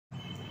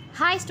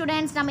Hi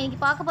students, நம்ம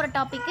இன்னைக்கு பார்க்க போற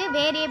topic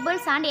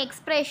variables and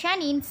expression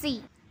in C.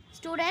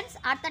 Students,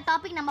 அடுத்த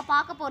டாபிக் நம்ம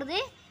பார்க்க போறது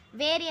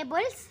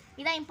variables.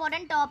 இதான்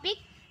important topic.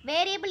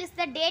 Variable is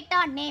the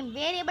data name.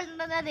 Variable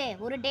ன்றது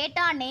ஒரு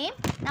data name.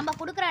 நம்ம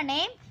கொடுக்கிற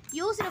name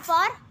used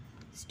for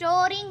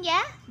storing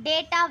a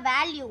data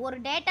value. ஒரு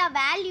data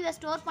value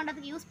ஸ்டோர்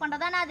பண்றதுக்கு யூஸ்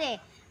பண்றதானே அது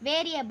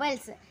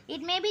variables.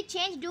 It may be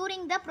changed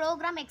during the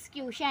program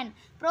execution.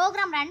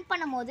 program run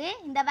பண்ணும்போது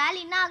இந்த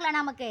value என்ன ஆகலாம்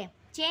நமக்கு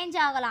சேஞ்ச்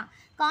ஆகலாம்.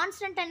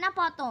 கான்ஸ்டன்ட் என்ன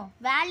பார்த்தோம்,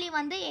 வேல்யூ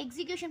வந்து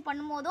எக்ஸிக்யூஷன்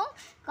பண்ணும்போதும்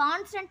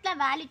கான்ஸ்டன்ட்டில்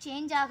வேல்யூ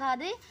சேஞ்ச்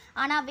ஆகாது.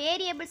 ஆனால்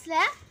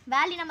வேரியபிள்ஸில்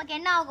வேல்யூ நமக்கு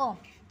என்ன ஆகும்,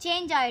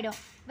 சேஞ்ச் ஆகிடும்.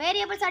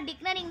 Variables R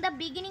declaring the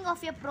beginning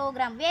of a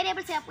program.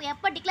 Variables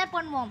எப்போ டிக்ளேர்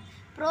பண்ணுவோம்,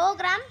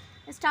 ப்ரோக்ராம்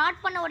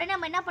ஸ்டார்ட் பண்ண உடனே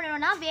நம்ம என்ன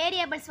பண்ணிடுவோம்னா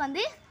வேரியபிள்ஸ்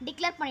வந்து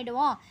டிக்ளேர்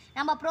பண்ணிவிடுவோம்.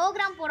 நம்ம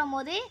ப்ரோக்ராம்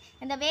போடும்போது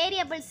இந்த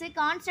வேரியபிள்ஸு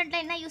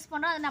கான்ஸ்டன்ட்டில் என்ன யூஸ்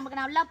பண்ணுறோம் அது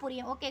நமக்கு நல்லா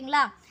புரியும்.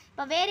 ஓகேங்களா?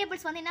 இப்போ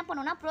வேரியபிள்ஸ் வந்து என்ன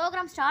பண்ணுவோம்னா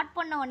ப்ரோக்ராம் ஸ்டார்ட்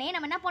பண்ண உடனே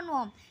நம்ம என்ன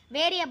பண்ணுவோம்,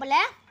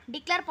 வேரியபிளை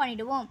டிக்ளேர்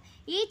பண்ணிவிடுவோம்.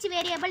 Each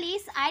variable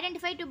is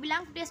identify to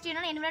belong to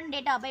state environment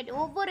data. But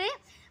ஒவ்வொரு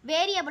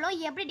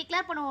வேரியபிளும் எப்படி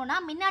டிக்ளேர் பண்ணுவோம்னா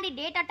முன்னாடி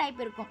டேட்டா டைப்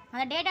இருக்கும்.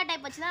 அந்த டேட்டா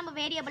டைப் வச்சு தான் நம்ம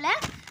வேரியபிளை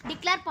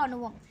டிக்ளேர்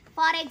பண்ணுவோம்.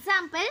 ஃபார்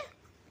எக்ஸாம்பிள்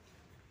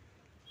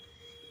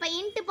இப்போ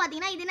இன்ட்டு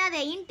பார்த்தீங்கன்னா இது என்னது,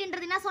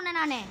 இன்ட்டுன்றது என்ன சொன்னேன்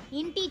நான்,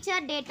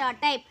 இன்டீஜர் டேட்டா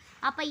டைப்.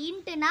 அப்போ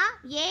இன்ட்டுனா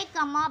ஏ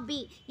கம்மா பி,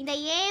 இந்த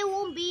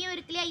ஏவும் பியும்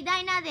இருக்கு இல்லையா,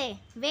 இதான் என்னது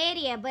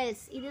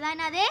வேரியபிள்ஸ். இதுதான்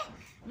என்னது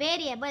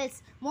வேரியபிள்ஸ்.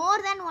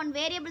 மோர் தென் ஒன்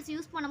வேரியபிள்ஸ்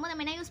யூஸ் பண்ணும்போது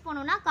நம்ம என்ன யூஸ்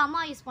பண்ணுவோம்னா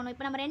கம்மா யூஸ் பண்ணுவோம்.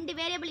 இப்போ நம்ம ரெண்டு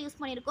வேரியபிள் யூஸ்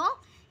பண்ணியிருக்கோம்,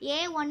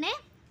 A1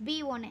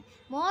 B1.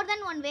 மோர்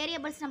தென் ஒன்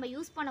வேரியபிள்ஸ் நம்ம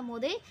யூஸ்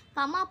பண்ணும்போது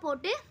கம்மா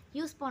போட்டு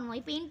யூஸ் பண்ணுவோம்.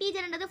 இப்போ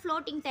இன்டீஜர்ன்றது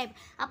ஃப்ளோட்டிங் டைப்.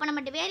 அப்போ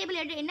நம்ம வேரியபிள்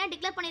என்ன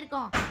டிக்ளேர்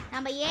பண்ணியிருக்கோம்,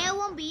 நம்ம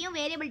ஏவும் பியும்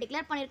வேரியபிள்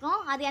டிக்ளேர்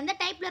பண்ணியிருக்கோம். அது எந்த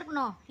டைப்பில்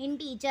இருக்கணும்,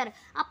 இன்டீஜர்.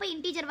 அப்போ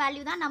இன்டீஜர்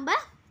வேல்யூ தான் நம்ம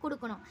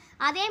கொடுக்கணும்.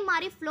 அதே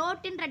மாதிரி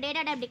ஃப்ளோட்டுன்ற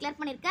டேட்டா டைப் டிக்ளேர்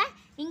பண்ணியிருக்கேன்.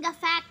 இங்கே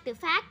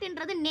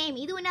ஃபேக்ட்ன்றது நேம்.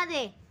 இது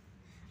என்னது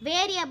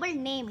வேரியபிள்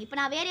நேம். இப்போ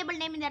நான் வேரியபிள்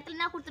நேம் இந்த இடத்துல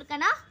என்ன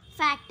கொடுத்துருக்கேன்னா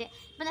ஃபேக்ட்.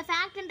 இப்போ இந்த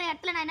ஃபேக்ட்ன்ற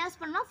இடத்துல நான் என்ன யூஸ்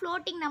பண்ணணும்,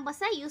 ஃப்ளோட்டிங்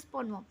நம்பர்ஸை யூஸ்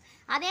பண்ணுவோம்.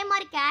 அதே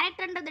மாதிரி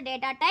கேரக்டர்ன்றது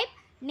டேட்டா டைப்,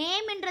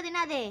 நேம்ன்றது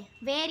என்னது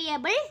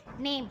வேரியபிள்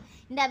நேம்.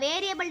 இந்த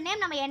வேரியபிள்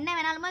நேம் நம்ம என்ன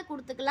வேணாலுமே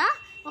கொடுத்துக்கலாம்.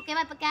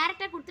 ஓகேவா? இப்போ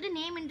கேரக்டர் கொடுத்துட்டு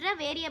நேம்ன்ற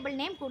வேரியபிள்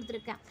நேம்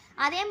கொடுத்துருக்கேன்.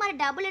 அதே மாதிரி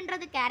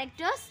டபுள்ன்றது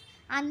characters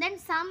and then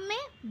Jammu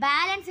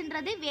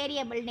பேலன்ஸ்ன்றது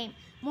variable name.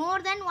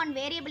 More then one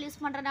variable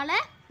use பண்ணுறதுனால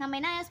நம்ம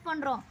என்ன யூஸ்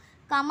பண்ணுறோம்,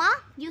 கமா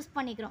யூஸ்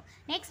பண்ணிக்கிறோம்.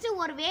 நெக்ஸ்ட்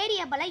ஒரு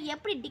வேரியபிளை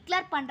எப்படி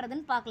டிக்ளேர்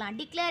பண்ணுறதுன்னு பார்க்கலாம்.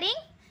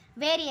 Declaring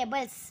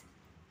variables.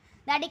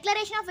 The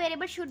declaration of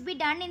variable should be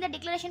done in the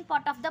declaration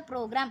part of the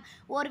program.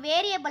 ஒரு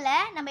வேரியபிளை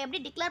நம்ம எப்படி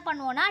டிக்ளேர்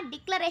பண்ணுவோம்னா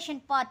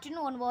டிக்ளரேஷன்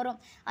பார்ட்னு ஒன்று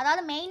வரும்.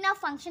 அதாவது மெயின்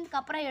ஆஃப் ஃபங்க்ஷனுக்கு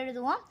அப்புறம்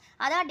எழுதுவோம்,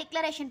 அதான்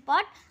டிக்ளரேஷன்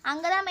பார்ட்.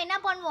 அங்கே தான் நம்ம என்ன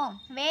பண்ணுவோம்,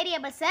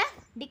 வேரியபிள்ஸை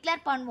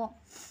டிக்ளேர் பண்ணுவோம்.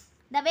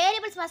 The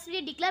variables must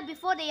be declared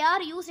before they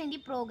are used in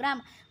the program.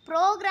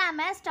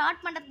 ப்ரோக்ராமை ஸ்டார்ட்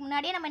பண்ணுறதுக்கு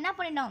முன்னாடியே நம்ம என்ன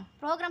பண்ணிடணும்,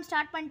 ப்ரோக்ராம்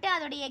ஸ்டார்ட் பண்ணிட்டு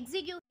அதோடைய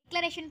எக்ஸிக்யூட்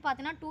டிக்ளரேஷன்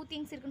பார்த்தீங்கன்னா 2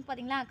 திங்ஸ் இருக்குன்னு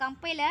பார்த்தீங்களா.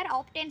 Compiler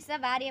ஆப்டென்ஸ் the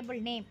variable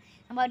name.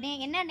 நம்ம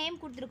என்ன நேம்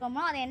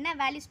கொடுத்துருக்கோமோ அதை என்ன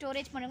வேல்யூ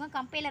ஸ்டோரேஜ் பண்ணுவோம்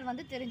கம்பைலர்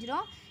வந்து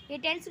தெரிஞ்சிடும்.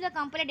 It டெல்ஸ் the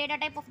compiler data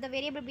type of the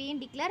variable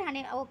being declare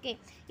and okay.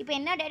 இப்போ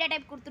என்ன டேட்டா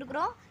டைப்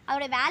கொடுத்துருக்குறோம்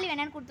அதோட வேல்யூ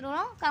என்னென்னு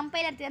கொடுத்துருக்கோம்,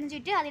 கம்பைலர்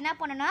தெரிஞ்சுட்டு அது என்ன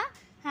பண்ணணும்னா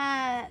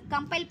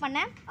கம்பைல்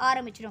பண்ண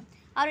ஆரம்பிச்சிடும்.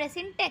 அவருடைய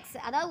சின்டெக்ஸ்,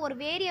 அதாவது ஒரு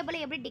வேரியபிளை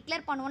எப்படி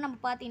டிக்ளேர் பண்ணுவோம்னு நம்ம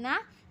பார்த்தீங்கன்னா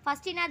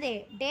ஃபஸ்ட் என்னது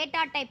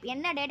டேட்டா டைப்,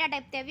 என்ன டேட்டா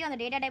டைப் தேவையோ அந்த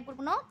டேட்டா டைப்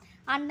கொடுக்கணும்.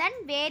 And then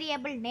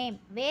variable name.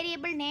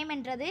 Variable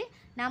நேம்ன்றது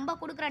நம்ம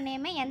கொடுக்குற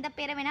நேமு எந்த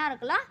பேரை வேணால்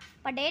இருக்கலாம்.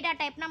 இப்போ டேட்டா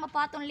டைப் நம்ம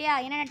பார்த்தோம் இல்லையா,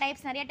 என்னென்ன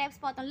டைப்ஸ், நிறைய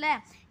டைப்ஸ் பார்த்தோம்ல.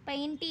 இப்போ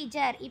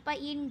இன்டீஜர், இப்போ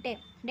இன்ட்டு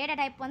டேட்டா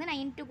டைப் வந்து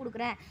நான் இன்ட்டு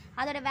கொடுக்குறேன்,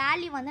 அதோட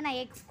வேல்யூ வந்து நான்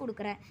எக்ஸ்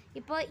கொடுக்குறேன்.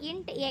 இப்போ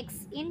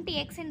into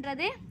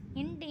எக்ஸ்ன்றது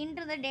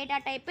இன்றது data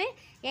type,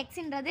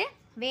 எக்ஸ்ன்றது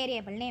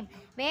variable name.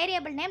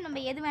 Variable name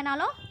நம்ம எது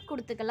வேணாலும்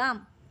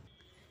கொடுத்துக்கலாம்.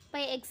 இப்போ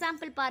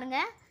எக்ஸாம்பிள்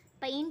பாருங்கள்.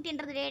 இப்போ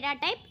இன்ட்ன்றது டேட்டா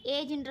டைப்,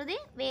 ஏஜ்ன்றது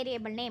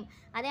வேரியபிள் நேம்.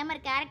 அதே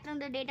மாதிரி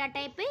கேரக்டர்ன்றது data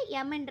type,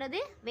 எம்ன்றது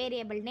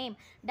variable name.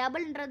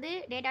 டபுள்ன்றது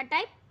data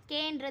type,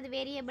 கேன்றது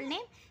variable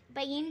name.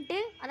 இப்போ இன்ட்டு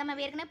அதை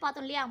நம்ம ஏற்கனவே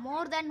பார்த்தோம் இல்லையா,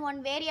 மோர் தென் ஒன்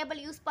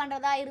வேரியபிள் யூஸ்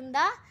பண்ணுறதா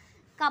இருந்தால்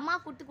கம்மா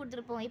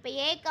கொடுத்துருப்போம். இப்போ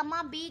ஏ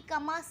கம்மா பி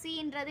கம்மா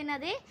சின்றது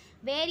என்னது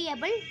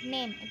வேரியபிள்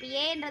நேம். இப்போ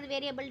ஏன்றது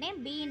variable name,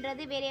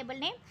 பின்றது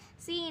variable name,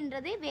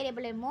 சின்றது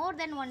variable name. மோர்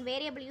தென் ஒன்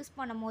வேரியபிள் யூஸ்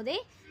பண்ணும் போது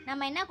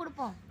நம்ம என்ன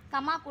கொடுப்போம்,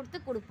 கம்மா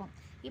கொடுப்போம்.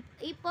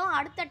 இப்போ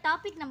அடுத்த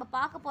டாபிக் நம்ம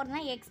பார்க்க போகிறதுனா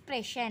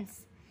எக்ஸ்பிரஷன்ஸ்.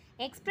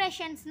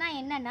 எக்ஸ்பிரஷன்ஸ்னால்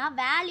என்னென்னா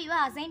வேல்யூவை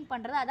அசைன்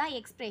பண்ணுறது, அதான்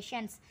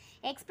expressions.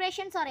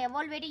 Expressions R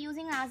evaluated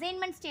using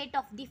assignment state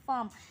of the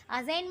form.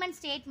 Assignment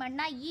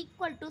ஸ்டேட்மெண்ட்னா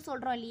equal to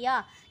சொல்கிறோம் இல்லையா,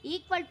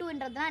 ஈக்குவல்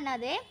டுன்றதுனா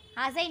என்னது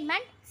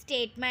அசைன்மெண்ட்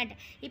ஸ்டேட்மெண்ட்.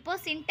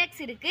 இப்போது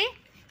சின்டெக்ஸ் இருக்குது.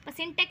 இப்போ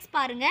சின்டெக்ஸ்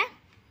பாருங்கள்.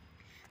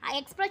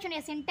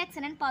 எக்ஸ்பிரஷனுடைய சின்டெக்ஸ்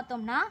என்னென்னு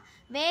பார்த்தோம்னா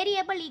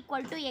வேரியபிள்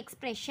ஈக்குவல் டு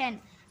எக்ஸ்பிரஷன்.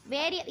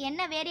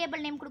 என்ன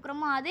வேரியபிள் நேம்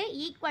கொடுக்குறோமோ அது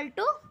ஈக்குவல்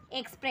டு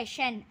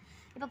எக்ஸ்பிரஷன்.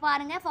 இப்போ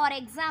பாருங்கள், ஃபார்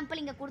எக்ஸாம்பிள்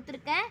இங்கே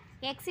கொடுத்துருக்கேன்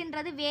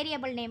எக்ஸ்ன்றது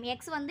வேரியபிள் நேம்.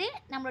 எக்ஸ் வந்து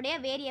நம்மளுடைய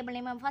வேரியபிள்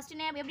நேம். ஃபஸ்ட்டு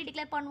நேம் எப்படி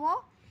டிக்ளேர் பண்ணுவோம்,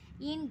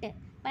 இன்ட்டு.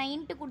 இப்போ நான்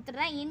இன்ட்டு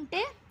கொடுத்துட்றேன்,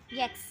 into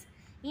X.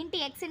 Into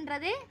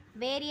எக்ஸ்ன்றது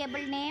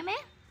variable name,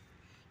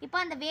 இப்போ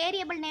அந்த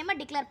வேரியபிள் நேமை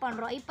டிக்ளேர்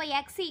பண்ணுறோம். இப்போ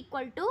X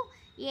equal to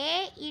a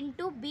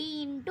into B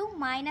into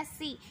minus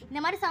C. இந்த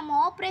மாதிரி சம்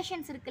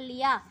ஆப்ரேஷன்ஸ் இருக்குது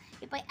இல்லையா,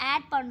 இப்போ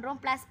ஆட் பண்ணுறோம்,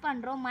 ப்ளஸ்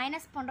பண்ணுறோம்,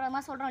 மைனஸ் பண்ணுறோம்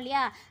மாதிரி சொல்கிறோம்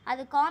இல்லையா,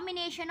 அது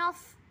காம்பினேஷன்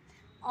ஆஃப்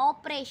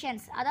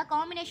ஆப்ரேஷன்ஸ், அதான்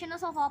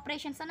காம்பினேஷன்ஸ் ஆஃப்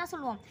ஆப்ரேஷன்ஸ் தான்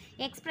சொல்லுவோம்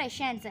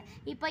எக்ஸ்பிரஷன்ஸ்.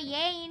 இப்போ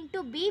a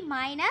into B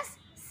minus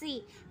C.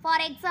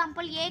 For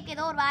example ஏக்கு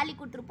ஏதோ ஒரு வேல்யூ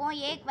கொடுத்துருப்போம்,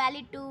 ஏக்கு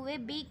வேல்யூ 2,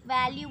 பிக்கு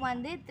வேல்யூ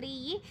வந்து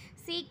 3,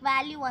 சிக்கு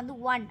வேல்யூ வந்து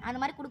 1 அந்த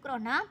மாதிரி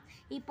கொடுக்குறோன்னா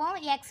இப்போ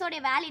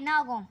எக்ஸோடைய வேல்யூ என்ன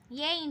ஆகும்,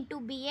 a இன்ட்டு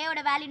பி.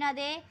 ஏயோட வேல்யூ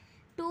என்னது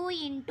 2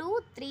 இன்ட்டு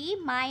 3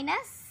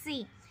 மைனஸ் சி.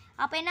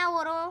 அப்போ என்ன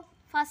வரும்,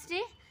 ஃபஸ்ட்டு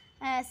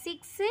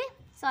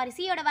 6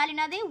 சியோட வேல்யூ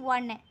என்னது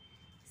 1,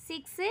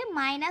 6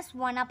 மைனஸ்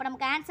 1. அப்போ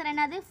நமக்கு ஆன்சர்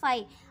என்னது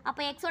 5.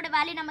 அப்போ எக்ஸோட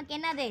வேல்யூ நமக்கு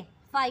என்னது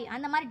 5.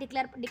 அந்த மாதிரி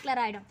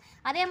டிக்ளேர் ஆகிடும்.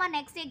 அதே மாதிரி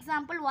next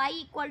example y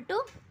equal to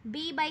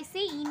b by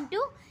C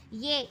into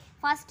A.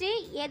 First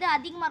எது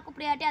அதிகமாக இருக்கும்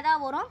ப்ரியாரிட்டி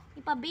அதான் வரும்.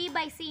 இப்போ b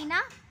by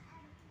சினா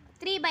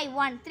 3 by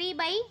 1,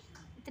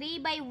 3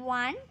 by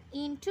 1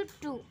 into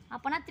 2.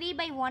 அப்போனா 3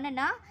 பை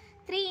 1னா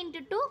 3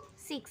 இன்ட்டு 2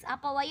 6.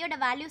 அப்போ ஒய்யோட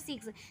வேல்யூ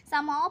 6.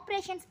 சம்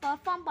ஆப்ரேஷன்ஸ்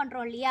பெர்ஃபார்ம்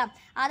பண்ணுறோம் இல்லையா,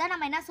 அதான்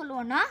நம்ம என்ன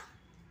சொல்லுவோம்னா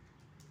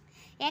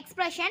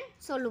எக்ஸ்பிரஷன்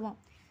சொல்லுவோம்.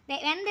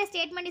 when the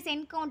statement is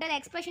encountered, the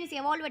expression is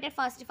evaluated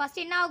first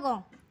என்ன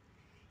ஆகும்,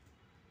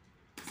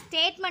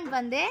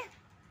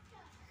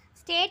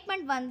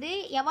 ஸ்டேட்மெண்ட் வந்து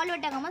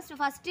எவால்வேட் ஆகாமல்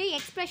ஃபஸ்ட்டு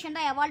எக்ஸ்பிரஷன்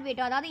தான் எவால்வேட்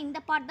ஆகும். அதாவது இந்த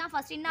பார்ட் தான்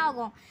ஃபஸ்ட் என்ன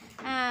ஆகும்,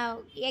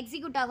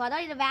 எக்ஸிக்யூட் ஆகும்.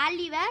 அதாவது இந்த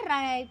வேல்யூவை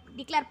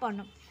டிக்ளேர்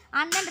பண்ணும்.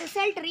 And then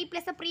result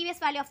replace the previous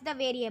value of the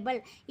variable.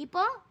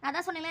 இப்போது நான்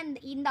தான்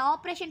சொன்னீங்களா இந்த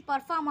ஆப்ரேஷன்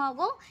பர்ஃபார்ம்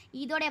ஆகும்.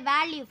 இதோட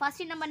வேல்யூ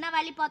ஃபஸ்ட்டு நம்ம என்ன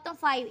வேல்யூ பார்த்தோம்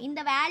 5.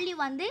 இந்த வேல்யூ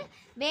வந்து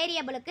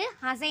வேரியபிளுக்கு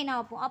அசைன்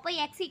ஆகும். அப்போ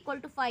எக்ஸ்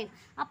ஈக்குவல் டு 5,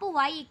 அப்போ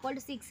ஒய் ஈக்குவல்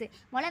டு 6.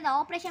 முதல்ல இந்த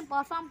ஆப்ரேஷன்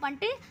பர்ஃபார்ம்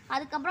பண்ணிட்டு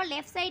அதுக்கப்புறம்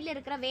லெஃப்ட் சைடில்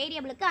இருக்கிற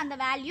வேரியபிளுக்கு அந்த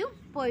வேல்யூ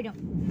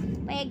போயிடும்.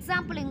 இப்போ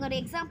எக்ஸாம்பிள் இங்கே ஒரு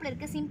எக்ஸாம்பிள்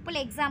இருக்குது, சிம்பிள்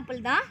எக்ஸாம்பிள்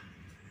தான்.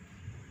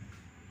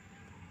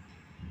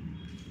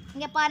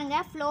 இங்கே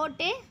பாருங்கள்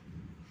ஃப்ளோட்டு.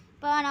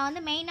 இப்போ நான்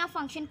வந்து மெயினாக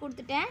ஃபங்க்ஷன்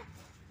கொடுத்துட்டேன்.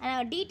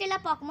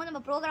 டீட்டெயிலாக பார்க்கும்போது நம்ம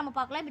ப்ரோக்ராமை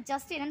பார்க்கலாம். இப்போ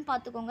ஜஸ்ட் என்னென்னு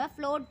பார்த்துக்கோங்க.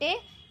 ஃப்ளோட்டு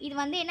இது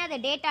வந்து என்ன, அது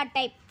data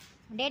type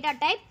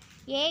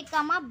a,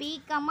 b,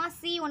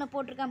 c ஒன்று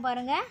போட்டிருக்கேன்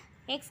பாருங்கள்,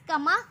 x,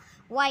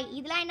 y.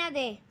 இதெல்லாம்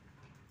என்னது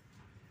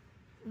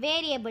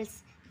வேரியபிள்ஸ்.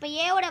 இப்போ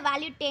ஏவோட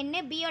வேல்யூ 10,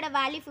 பியோட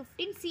வேல்யூ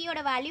 15, சியோட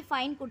வேல்யூ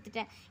 5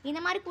 கொடுத்துட்டேன். இந்த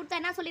மாதிரி கொடுத்தா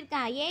என்ன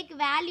சொல்லியிருக்கேன், ஏக்கு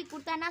வேல்யூ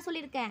கொடுத்தா என்ன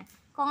சொல்லியிருக்கேன்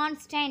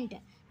கான்ஸ்டன்ட்.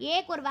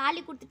 ஏக்கு ஒரு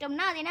வேல்யூ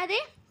கொடுத்துட்டோம்னா அது என்னது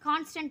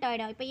கான்ஸ்டன்ட்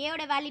ஆகிடும். இப்போ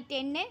ஏவோட வேல்யூ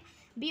 10,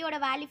 பியோட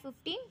வேல்யூ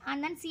 15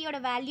 அண்ட் தென் சியோட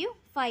வேல்யூ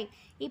 5.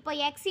 இப்போ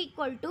X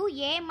equal to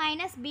a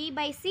minus B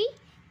by C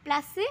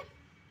plus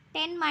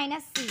 10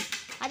 minus C.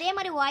 அதே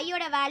மாதிரி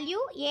ஒய்யோட value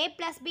a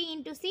plus B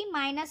into C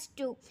minus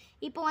 2.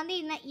 இப்போ வந்து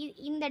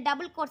இந்த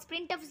double quotes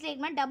print of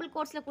statement double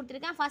கோட்ஸில்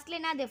கொடுத்துருக்கேன். ஃபஸ்ட்டில்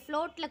என்ன அது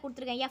ஃப்ளோட்டில்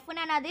கொடுத்துருக்கேன்.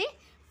 எஃப்னா அது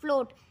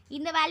ஃப்ளோட்.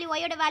 இந்த வேல்யூ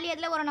ஒய்யோட வேல்யூ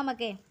எதில் வரும்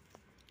நமக்கு,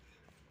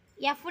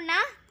 எஃப்னா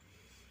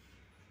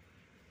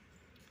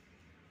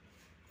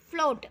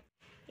ஃப்ளோட்.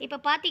 இப்போ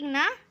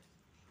பார்த்தீங்கன்னா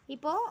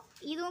இப்போது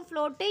இதுவும்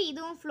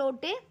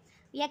ஃப்ளோட்டு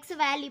எக்ஸ்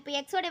வேல்யூ. இப்போ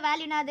எக்ஸோட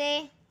வேல்யூ என்னது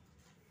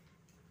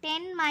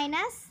 10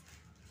 minus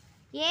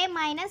a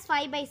minus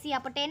 5 by C.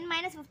 அப்போ 10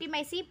 minus 15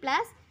 by C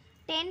plus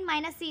 10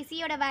 minus C.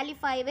 சியோட வேல்யூ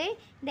 5.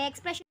 இந்த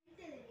எக்ஸ்பிரஷன்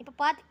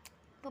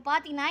இப்போ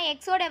பார்த்தீங்கன்னா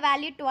எக்ஸோட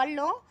வேல்யூ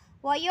 12,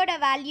 ஒய்யோட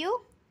வேல்யூ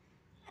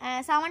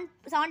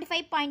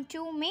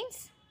 75.2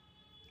 மீன்ஸ்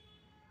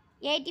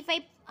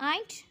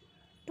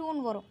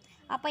 85.2 வரும்.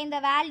 அப்போ இந்த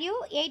வேல்யூ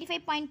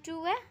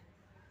 85.2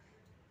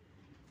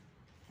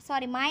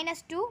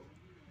 மைனஸ் 2,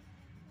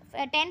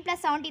 10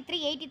 ப்ளஸ் 73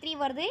 83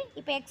 வருது.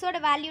 இப்போ எக்ஸோட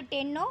வேல்யூ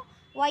 10,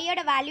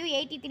 ஒய்யோட வேல்யூ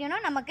 83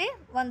 நமக்கு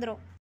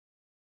வந்துடும்.